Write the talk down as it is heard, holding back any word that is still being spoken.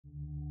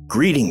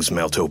Greetings,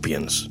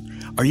 Meltopians.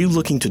 Are you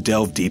looking to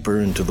delve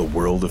deeper into the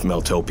world of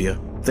Meltopia?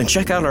 Then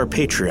check out our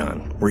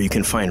Patreon, where you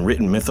can find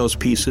written mythos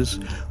pieces,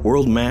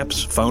 world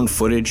maps, found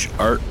footage,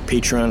 art,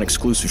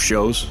 Patreon-exclusive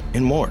shows,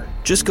 and more.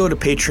 Just go to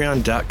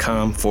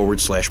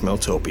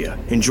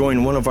patreon.com/Meltopia and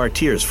join one of our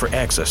tiers for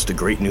access to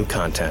great new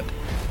content.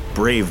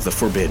 Brave the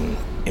forbidden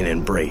and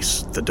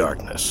embrace the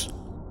darkness.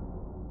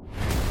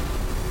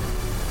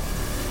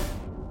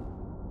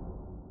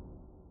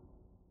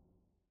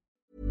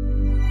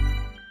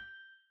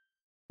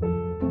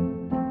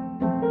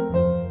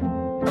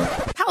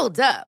 Hold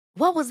up.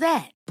 What was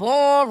that?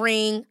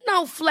 Boring.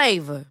 No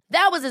flavor.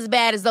 That was as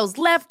bad as those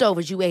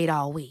leftovers you ate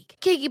all week.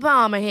 Keke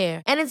Palmer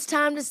here, and it's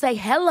time to say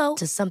hello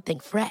to something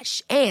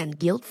fresh and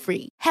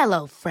guilt-free.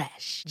 Hello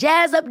Fresh.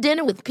 Jazz up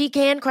dinner with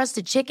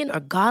pecan-crusted chicken or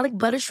garlic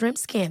butter shrimp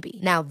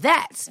scampi. Now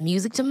that's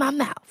music to my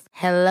mouth.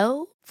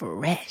 Hello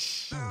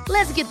Fresh.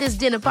 Let's get this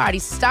dinner party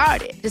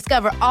started.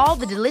 Discover all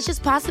the delicious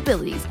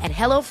possibilities at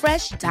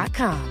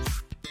hellofresh.com.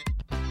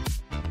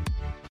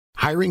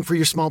 Hiring for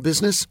your small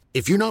business?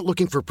 If you're not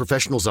looking for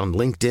professionals on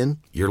LinkedIn,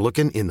 you're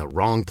looking in the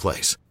wrong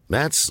place.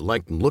 That's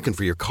like looking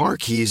for your car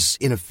keys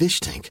in a fish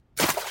tank.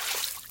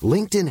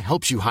 LinkedIn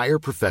helps you hire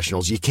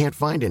professionals you can't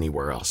find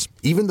anywhere else,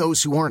 even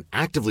those who aren't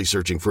actively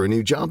searching for a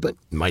new job but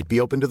might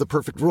be open to the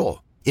perfect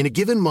role. In a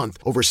given month,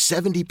 over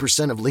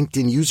 70% of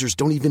LinkedIn users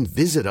don't even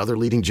visit other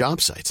leading job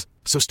sites.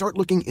 So start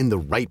looking in the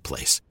right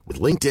place.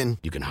 With LinkedIn,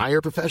 you can hire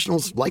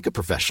professionals like a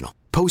professional.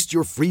 Post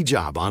your free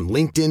job on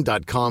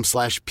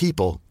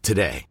linkedin.com/people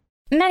today.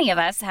 Many of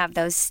us have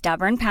those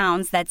stubborn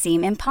pounds that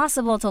seem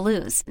impossible to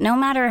lose, no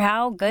matter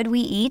how good we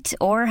eat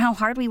or how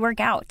hard we work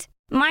out.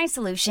 My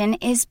solution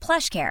is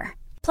PlushCare.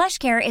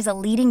 PlushCare is a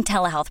leading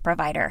telehealth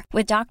provider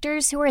with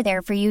doctors who are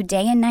there for you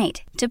day and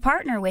night to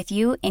partner with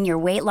you in your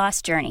weight loss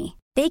journey.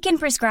 They can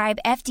prescribe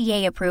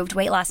FDA-approved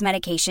weight loss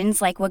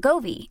medications like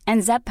Wegovy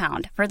and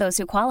Zepbound for those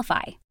who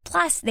qualify.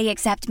 Plus, they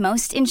accept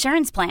most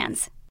insurance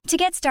plans. To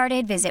get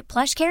started, visit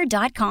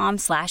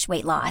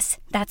plushcare.com/weightloss.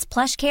 That's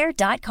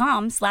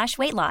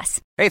plushcare.com/weightloss.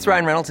 Hey, it's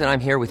Ryan Reynolds, and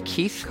I'm here with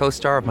Keith,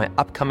 co-star of my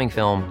upcoming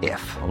film,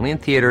 If, only in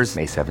theaters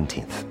May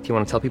 17th. Do you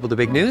want to tell people the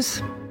big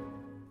news?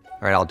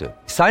 All right, I'll do it.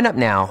 Sign up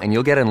now and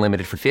you'll get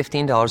unlimited for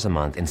 $15 a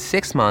month and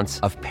 6 months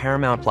of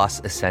Paramount Plus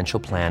Essential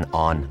Plan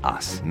on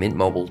us.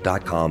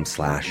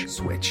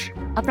 Mintmobile.com/switch.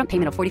 Upfront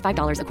payment of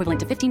 $45 equivalent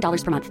to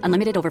 $15 per month.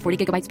 Unlimited over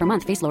 40 gigabytes per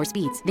month. Face lower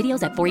speeds.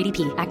 Videos at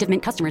 480p. Active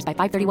Mint customers by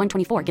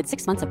 531.24 get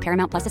 6 months of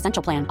Paramount Plus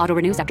Essential Plan. Auto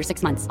renews after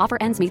 6 months. Offer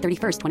ends May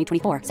 31st,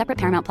 2024. Separate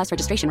Paramount Plus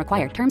registration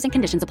required. Terms and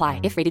conditions apply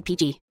if rated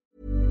PG.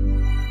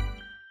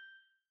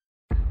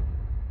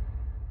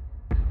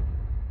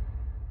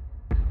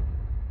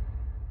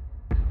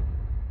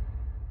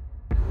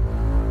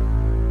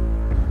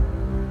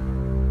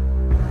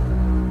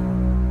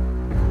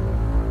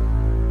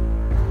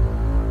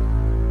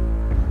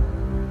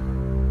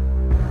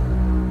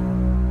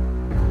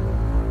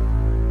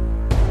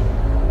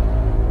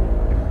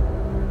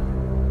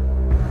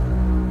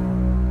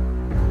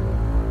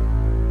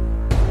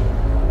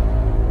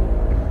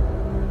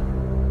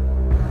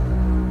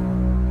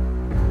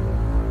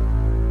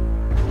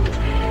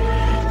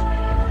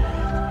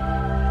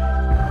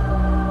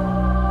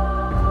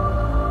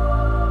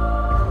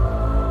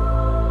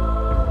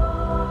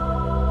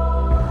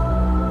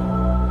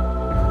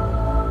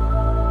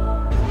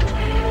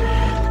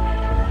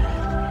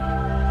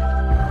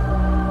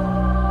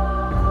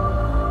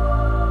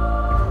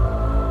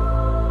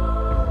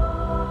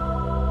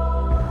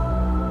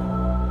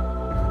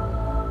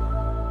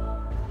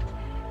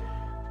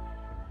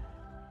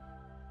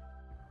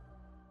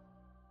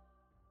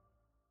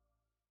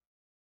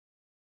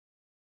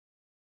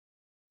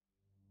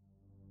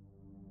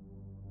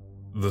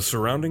 The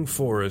surrounding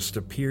forest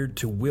appeared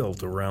to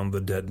wilt around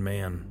the dead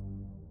man,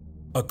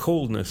 a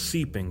coldness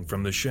seeping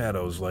from the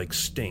shadows like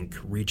stink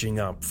reaching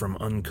up from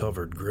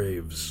uncovered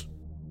graves.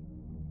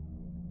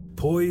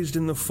 Poised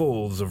in the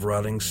folds of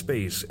rotting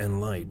space and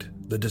light,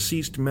 the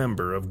deceased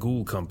member of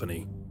Ghoul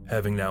Company,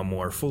 having now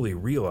more fully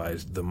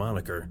realized the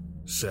moniker,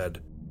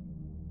 said,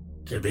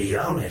 "To be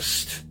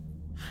honest,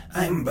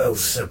 I'm both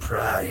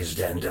surprised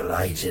and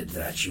delighted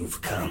that you've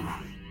come.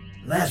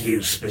 Not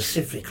you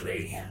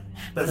specifically,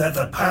 but that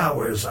the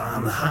powers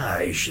on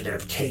high should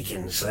have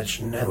taken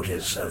such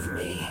notice of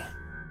me.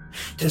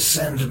 To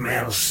send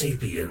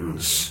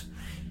Malsapiens,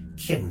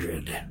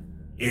 kindred,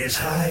 is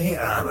high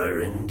honor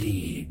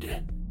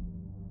indeed."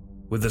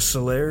 With the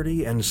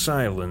celerity and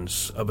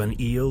silence of an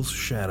eel's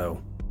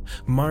shadow,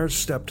 Mars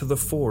stepped to the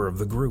fore of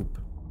the group,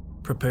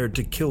 prepared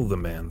to kill the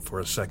man for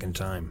a second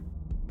time.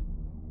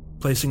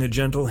 Placing a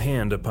gentle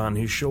hand upon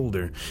his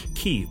shoulder,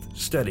 Keith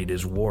steadied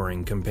his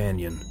warring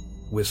companion,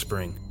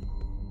 whispering,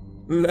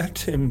 "Let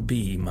him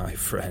be, my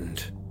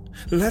friend.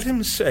 Let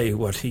him say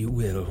what he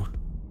will.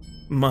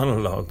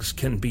 Monologues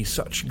can be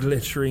such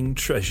glittering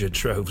treasure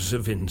troves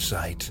of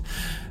insight,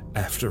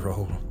 after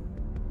all."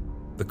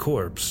 The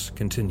corpse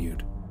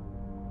continued.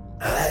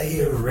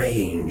 "I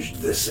arranged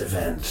this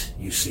event,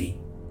 you see.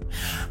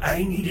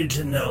 I needed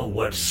to know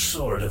what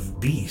sort of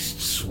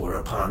beasts were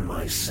upon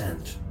my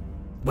scent.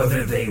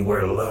 whether they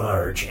were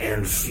large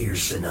and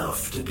fierce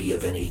enough to be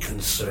of any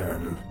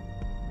concern.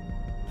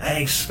 I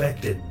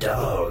expected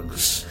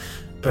dogs,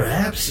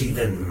 perhaps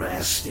even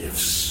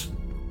mastiffs,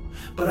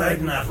 but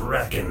I'd not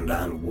reckoned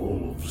on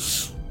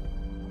wolves.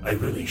 I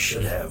really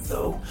should have,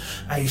 though.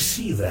 I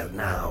see that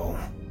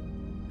now.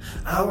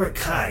 Our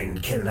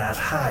kind cannot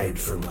hide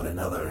from one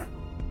another.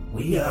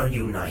 We are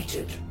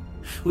united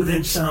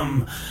within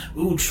some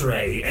outre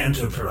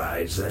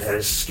enterprise that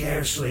has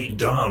scarcely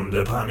dawned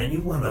upon any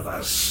one of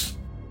us.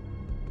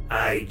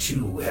 I,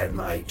 too, had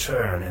my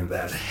turn in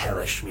that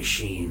hellish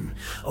machine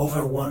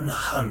over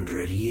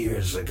 100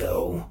 years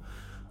ago,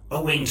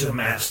 owing to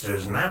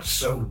masters not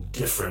so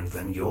different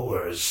than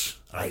yours,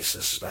 I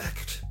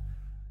suspect.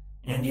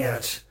 And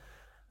yet,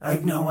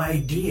 I've no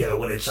idea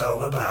what it's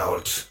all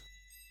about.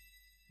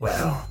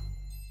 Well,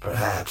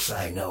 perhaps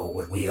I know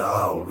what we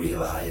all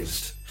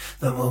realized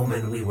the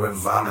moment we were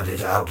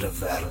vomited out of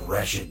that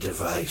wretched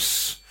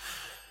device.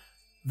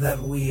 That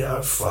we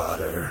are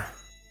fodder.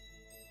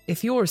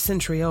 If you're a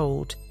century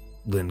old,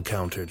 Lynn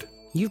countered,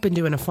 you've been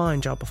doing a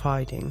fine job of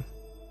hiding.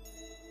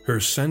 Her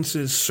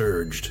senses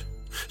surged,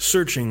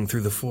 searching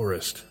through the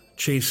forest,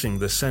 chasing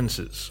the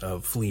senses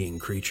of fleeing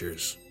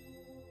creatures.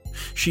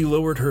 She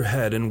lowered her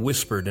head and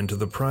whispered into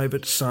the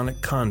private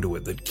sonic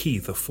conduit that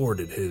Keith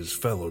afforded his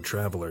fellow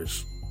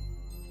travelers.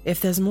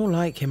 If there's more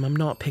like him, I'm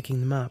not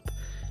picking them up.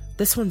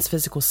 This one's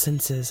physical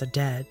senses are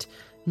dead.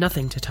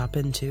 Nothing to tap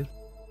into.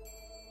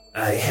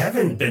 I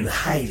haven't been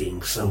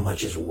hiding so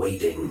much as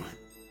waiting,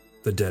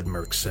 the dead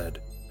merc said,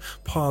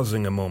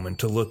 pausing a moment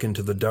to look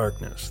into the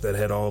darkness that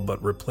had all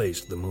but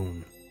replaced the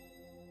moon.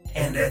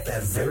 And at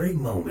that very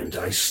moment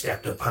I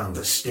stepped upon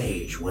the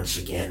stage once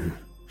again,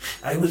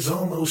 I was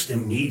almost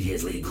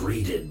immediately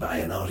greeted by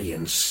an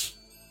audience.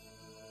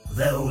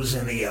 Those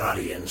in the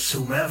audience,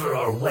 whomever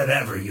or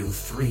whatever you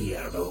three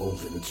are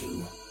beholden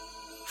to.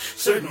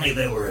 Certainly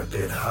they were a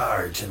bit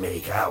hard to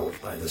make out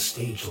by the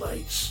stage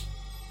lights,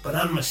 but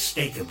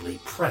unmistakably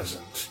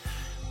present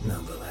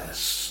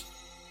nonetheless.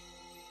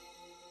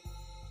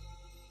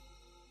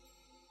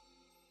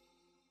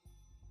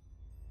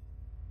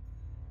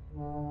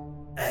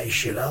 I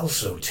should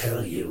also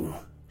tell you,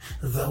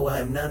 though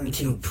I'm none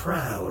too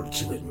proud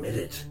to admit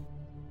it,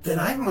 that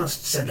I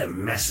must send a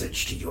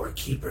message to your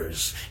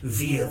keepers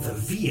via the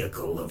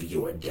vehicle of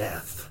your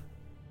death.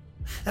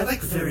 I'd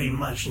like very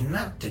much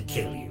not to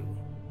kill you,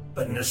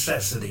 but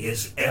necessity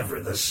is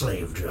ever the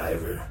slave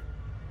driver.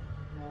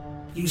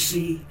 You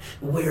see,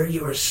 where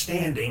you're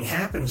standing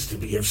happens to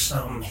be of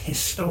some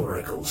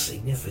historical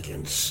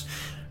significance.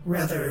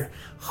 Rather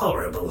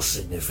horrible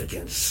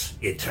significance,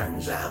 it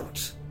turns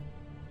out.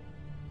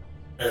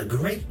 A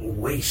great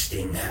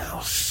wasting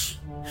house.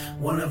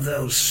 One of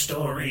those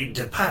storied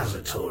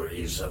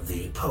depositories of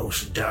the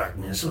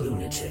post-darkness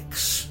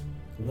lunatics.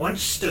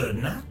 Once stood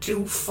not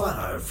too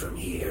far from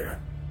here.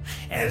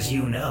 As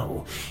you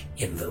know,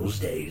 in those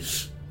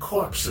days,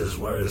 corpses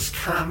were as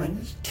common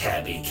as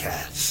tabby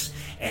cats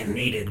and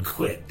needed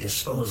quick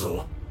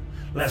disposal,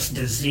 lest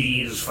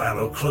disease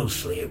follow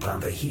closely upon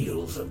the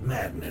heels of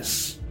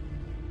madness.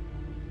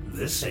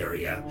 This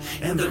area,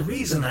 and the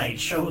reason I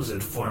chose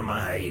it for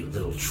my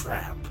little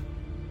trap,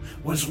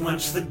 was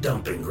once the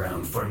dumping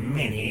ground for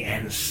many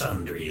and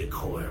sundry a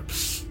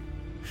corpse.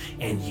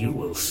 And you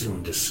will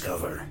soon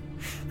discover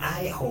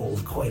I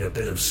hold quite a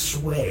bit of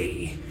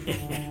sway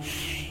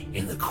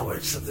in the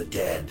courts of the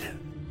dead.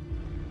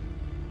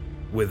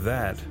 With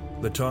that,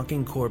 the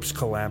talking corpse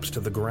collapsed to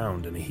the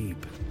ground in a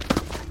heap.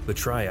 The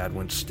triad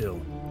went still,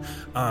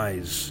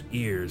 eyes,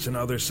 ears, and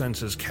other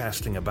senses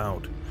casting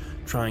about,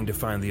 trying to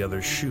find the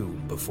other shoe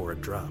before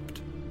it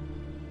dropped.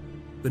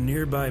 The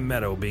nearby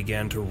meadow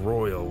began to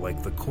roil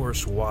like the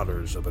coarse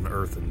waters of an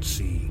earthen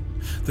sea.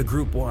 The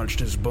group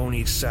watched as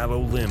bony sallow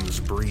limbs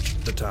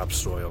breached the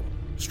topsoil,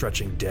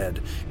 stretching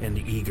dead and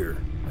eager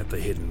at the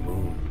hidden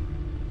moon.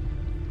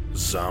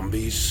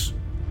 "Zombies?"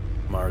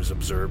 Mars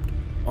observed,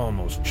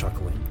 almost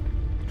chuckling.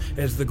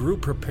 As the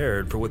group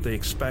prepared for what they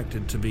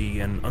expected to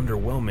be an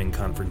underwhelming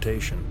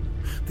confrontation,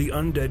 the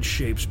undead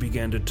shapes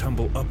began to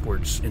tumble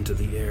upwards into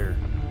the air,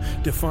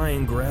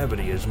 defying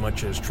gravity as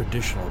much as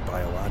traditional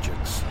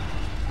biologics.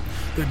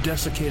 Their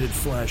desiccated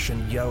flesh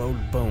and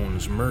yellowed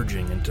bones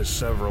merging into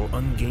several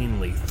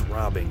ungainly,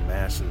 throbbing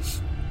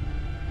masses.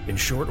 In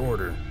short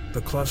order,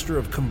 the cluster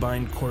of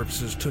combined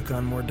corpses took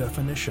on more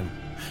definition.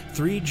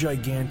 3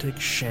 gigantic,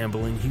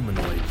 shambling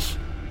humanoids,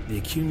 the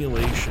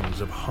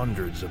accumulations of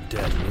hundreds of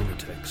dead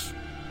lunatics.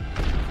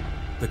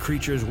 The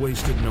creatures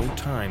wasted no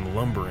time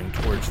lumbering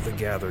towards the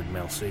gathered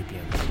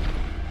Malsapiens.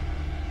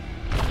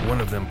 One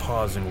of them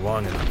pausing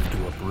long enough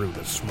to uproot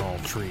a small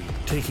tree,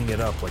 taking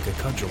it up like a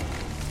cudgel.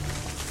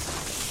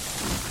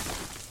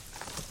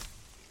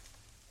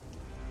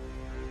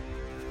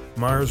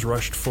 Mars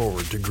rushed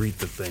forward to greet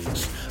the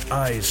things,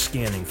 eyes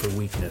scanning for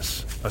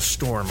weakness, a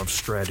storm of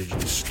strategy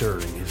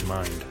stirring his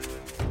mind.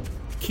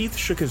 Keith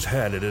shook his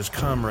head at his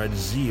comrade's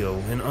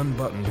zeal and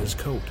unbuttoned his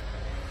coat.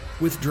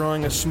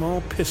 Withdrawing a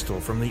small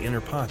pistol from the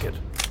inner pocket,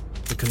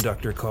 the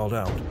conductor called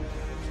out,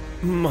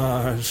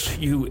 Mars,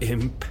 you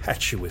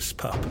impetuous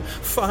pup,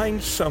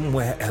 find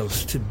somewhere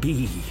else to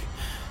be.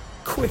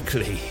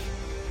 Quickly.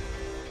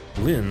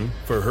 Lynn,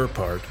 for her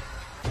part,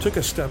 took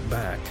a step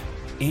back,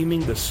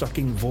 aiming the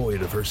sucking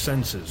void of her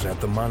senses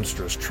at the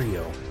monstrous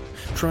trio,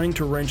 trying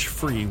to wrench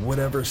free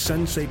whatever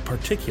sensate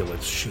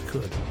particulates she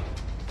could.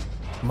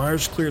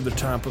 Mars cleared the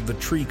top of the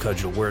tree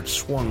cudgel where it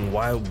swung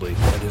wildly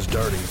at his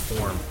darting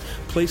form,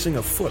 placing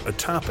a foot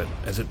atop it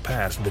as it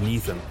passed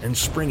beneath him and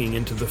springing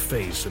into the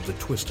face of the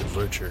twisted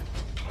lurcher.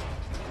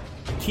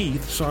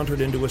 Keith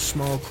sauntered into a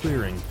small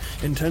clearing,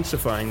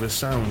 intensifying the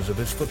sounds of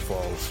his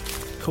footfalls,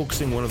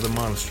 coaxing one of the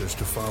monsters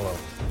to follow.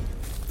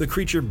 The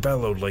creature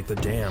bellowed like the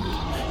damned,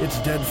 its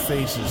dead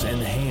faces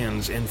and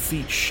hands and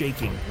feet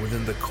shaking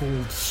within the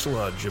cold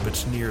sludge of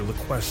its near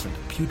liquescent,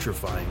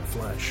 putrefying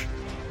flesh.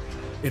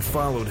 It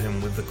followed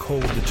him with the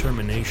cold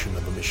determination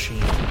of a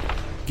machine,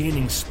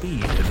 gaining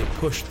speed as it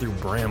pushed through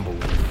bramble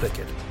and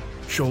thicket,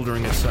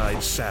 shouldering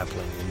aside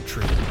sapling and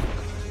tree.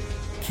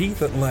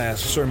 Keith at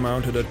last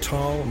surmounted a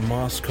tall,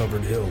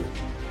 moss-covered hill.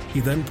 He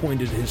then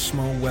pointed his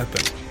small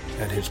weapon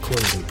at his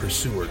closing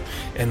pursuer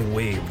and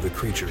waved the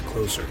creature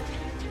closer.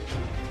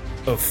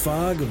 A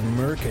fog of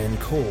murk and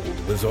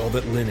cold was all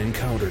that Lynn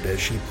encountered as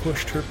she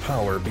pushed her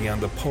power beyond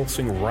the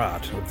pulsing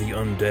rot of the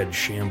undead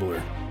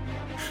shambler.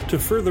 To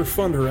further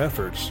fund her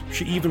efforts,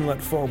 she even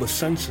let fall the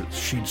senses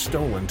she'd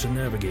stolen to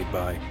navigate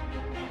by.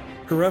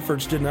 Her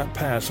efforts did not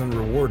pass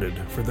unrewarded,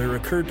 for there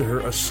occurred to her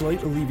a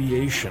slight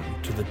alleviation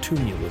to the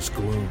tumulus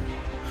gloom,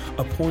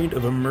 a point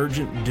of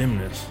emergent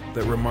dimness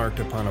that remarked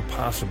upon a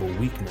possible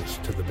weakness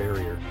to the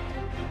barrier.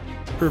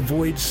 Her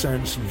void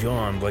sense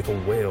yawned like a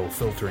whale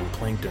filtering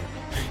plankton,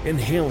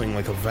 inhaling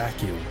like a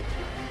vacuum.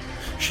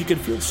 She could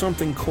feel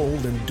something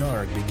cold and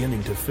dark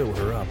beginning to fill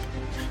her up,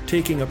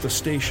 taking up the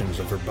stations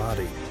of her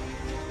body.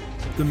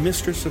 The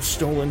mistress of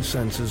stolen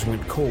senses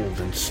went cold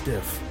and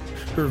stiff.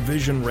 Her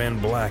vision ran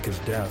black as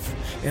death,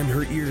 and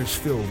her ears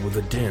filled with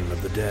the din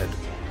of the dead.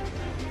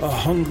 A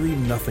hungry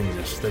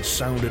nothingness that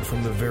sounded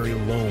from the very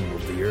loam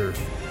of the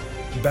earth,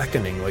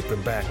 beckoning like the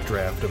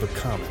backdraft of a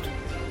comet.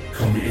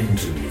 Come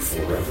into me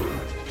forever,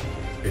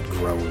 it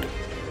groaned.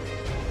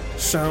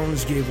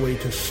 Sounds gave way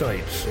to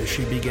sights as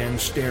she began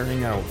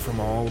staring out from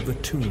all the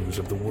tombs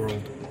of the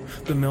world,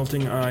 the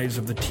melting eyes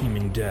of the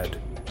teeming dead.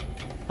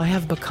 I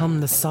have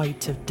become the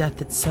sight of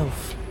death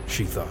itself,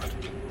 she thought.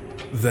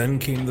 Then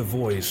came the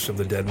voice of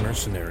the dead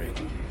mercenary.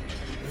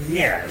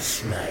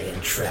 Yes, my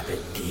intrepid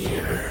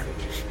dear.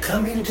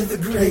 Come into the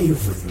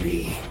grave with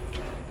me.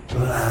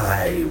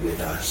 Lie with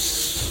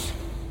us.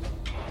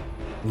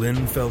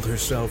 Lynn felt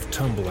herself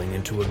tumbling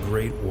into a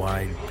great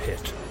wide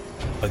pit,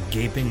 a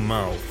gaping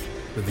mouth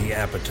with the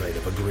appetite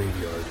of a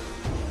graveyard.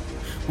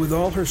 With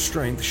all her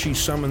strength, she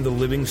summoned the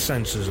living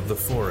senses of the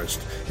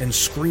forest and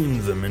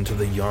screamed them into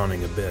the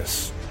yawning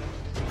abyss.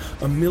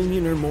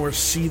 1,000,000 or more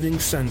seething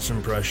sense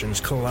impressions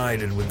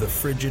collided with the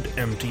frigid,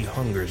 empty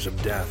hungers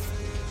of death.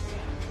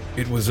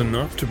 It was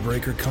enough to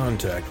break her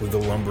contact with the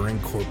lumbering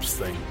corpse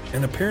thing,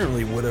 and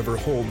apparently whatever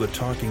hold the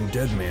talking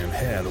dead man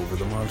had over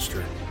the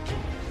monster.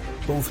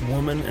 Both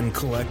woman and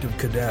collective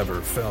cadaver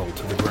fell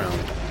to the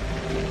ground,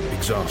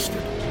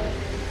 exhausted.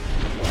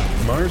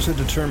 Mars had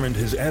determined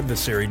his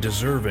adversary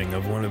deserving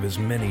of one of his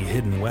many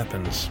hidden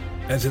weapons,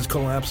 as his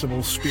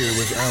collapsible spear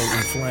was out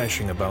and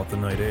flashing about the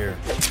night air,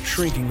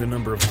 shrinking the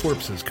number of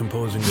corpses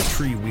composing the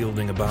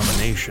tree-wielding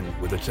abomination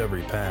with its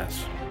every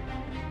pass.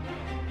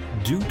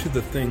 Due to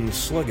the thing's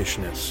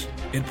sluggishness,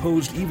 it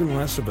posed even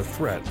less of a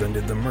threat than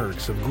did the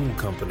mercs of Ghoul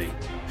Company,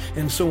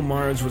 and so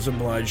Mars was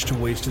obliged to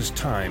waste his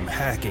time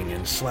hacking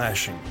and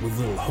slashing with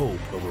little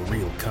hope of a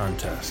real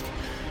contest,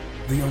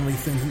 the only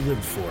thing he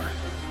lived for.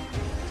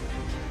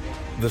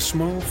 The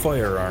small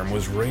firearm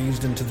was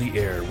raised into the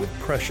air with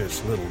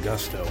precious little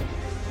gusto,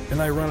 an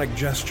ironic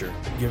gesture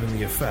given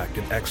the effect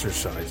it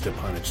exercised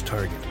upon its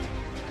target.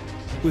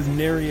 With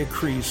nary a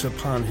crease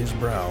upon his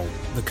brow,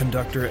 the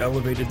conductor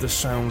elevated the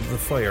sound of the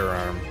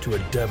firearm to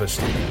a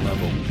devastating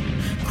level,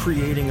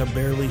 creating a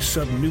barely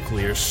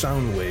subnuclear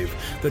sound wave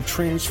that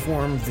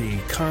transformed the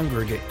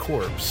congregate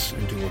corpse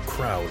into a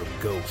crowd of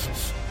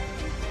ghosts.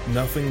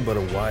 Nothing but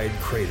a wide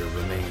crater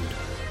remained.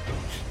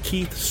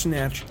 Keith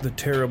snatched the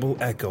terrible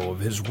echo of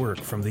his work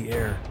from the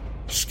air,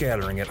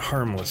 scattering it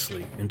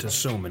harmlessly into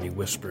so many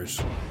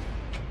whispers.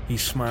 He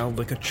smiled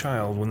like a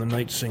child when the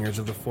night singers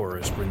of the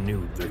forest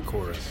renewed their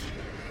chorus.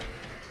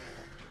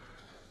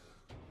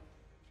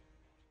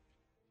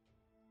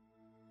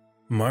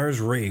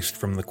 Mars raced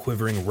from the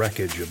quivering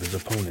wreckage of his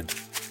opponent,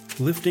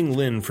 lifting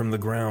Lynn from the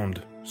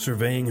ground,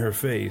 surveying her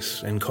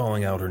face, and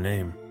calling out her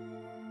name.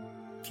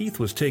 Keith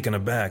was taken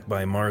aback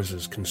by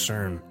Mars's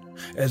concern,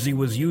 as he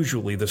was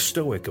usually the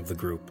stoic of the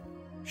group,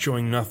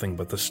 showing nothing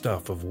but the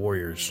stuff of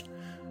warriors.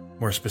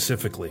 More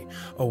specifically,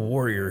 a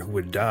warrior who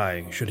would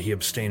die should he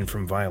abstain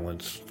from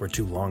violence for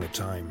too long a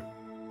time.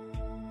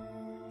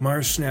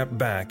 Mars snapped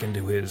back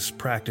into his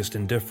practiced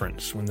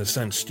indifference when the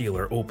scent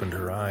stealer opened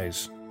her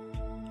eyes.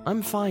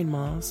 I'm fine,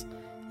 Mars.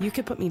 You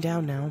can put me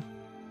down now.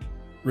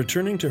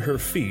 Returning to her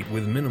feet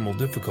with minimal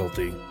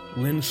difficulty,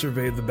 Lynn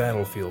surveyed the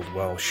battlefield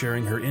while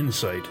sharing her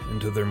insight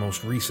into their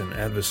most recent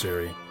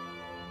adversary.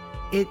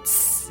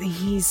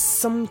 He's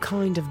some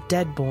kind of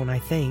deadborn, I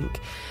think.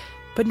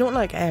 But not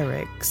like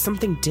Eric,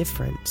 something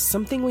different,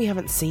 something we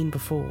haven't seen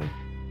before.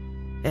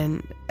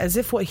 And as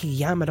if what he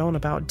yammered on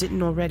about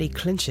didn't already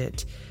clinch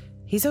it,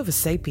 he's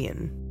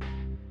over-sapien.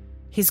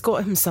 He's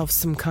got himself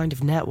some kind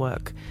of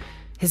network.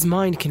 His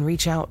mind can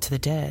reach out to the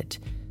dead.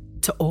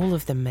 To all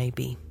of them,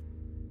 maybe.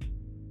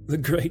 The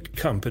great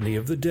company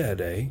of the dead,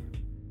 eh?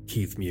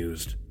 Keith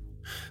mused.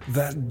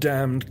 That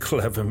damned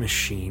clever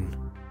machine.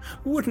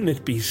 Wouldn't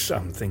it be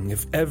something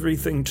if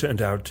everything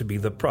turned out to be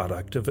the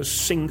product of a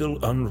single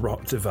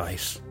unwrought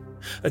device,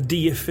 a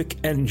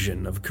deific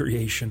engine of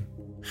creation,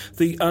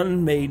 the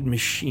unmade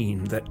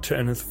machine that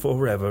turneth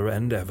forever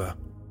and ever,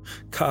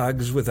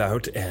 cogs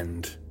without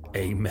end,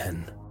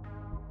 amen.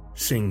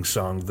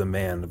 Sing-songed the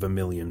man of a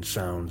million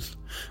sounds,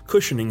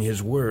 cushioning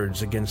his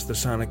words against the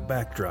sonic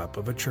backdrop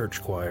of a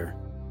church choir.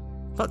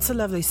 That's a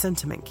lovely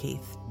sentiment,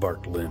 Keith,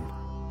 barked Lynn,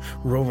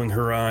 rolling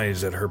her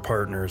eyes at her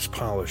partner's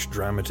polished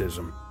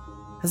dramatism.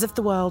 As if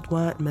the world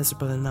weren't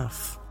miserable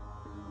enough.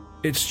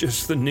 It's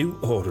just the new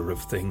order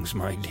of things,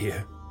 my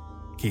dear,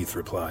 Keith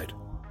replied,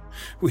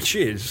 which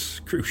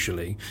is,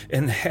 crucially,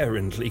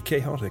 inherently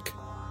chaotic.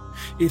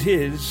 It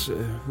is,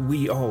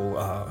 we all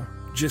are,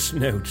 just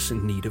notes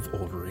in need of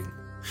ordering,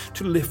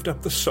 to lift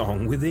up the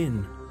song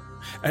within.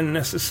 And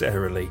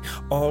necessarily,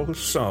 all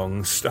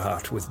songs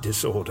start with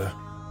disorder,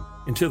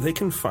 until they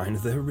can find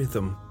their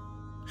rhythm.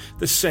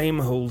 The same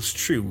holds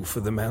true for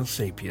the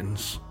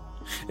Malsapiens,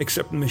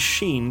 except the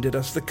machine did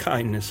us the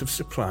kindness of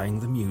supplying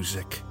the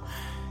music.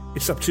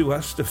 It's up to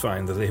us to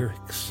find the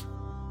lyrics.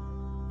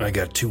 I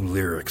got 2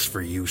 lyrics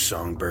for you,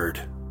 Songbird,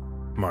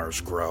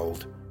 Mars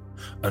growled.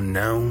 A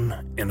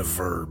noun and a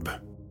verb.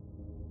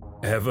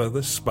 Ever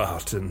the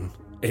Spartan,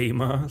 eh,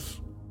 Mars?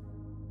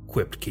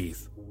 Quipped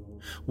Keith,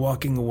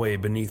 walking away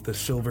beneath the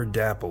silver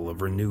dapple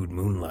of renewed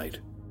moonlight,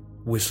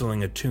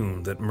 whistling a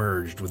tune that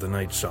merged with the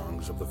night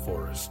songs of the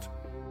forest.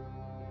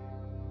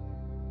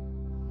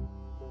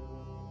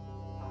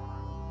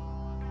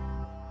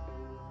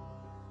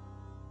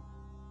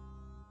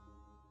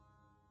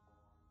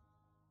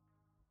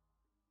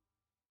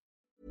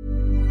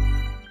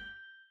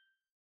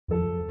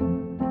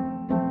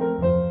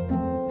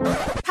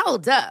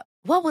 Hold up.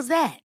 What was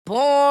that?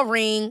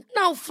 Boring.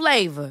 No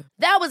flavor.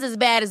 That was as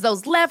bad as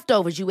those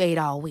leftovers you ate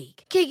all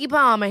week. Keke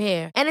Palmer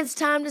here, and it's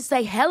time to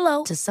say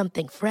hello to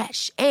something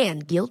fresh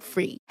and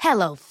guilt-free.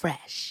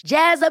 HelloFresh.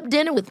 Jazz up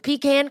dinner with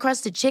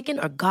pecan-crusted chicken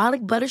or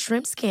garlic butter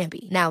shrimp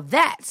scampi. Now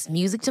that's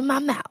music to my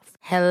mouth.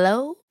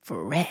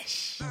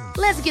 HelloFresh.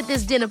 Let's get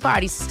this dinner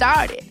party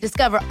started.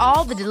 Discover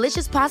all the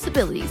delicious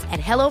possibilities at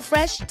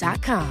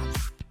HelloFresh.com.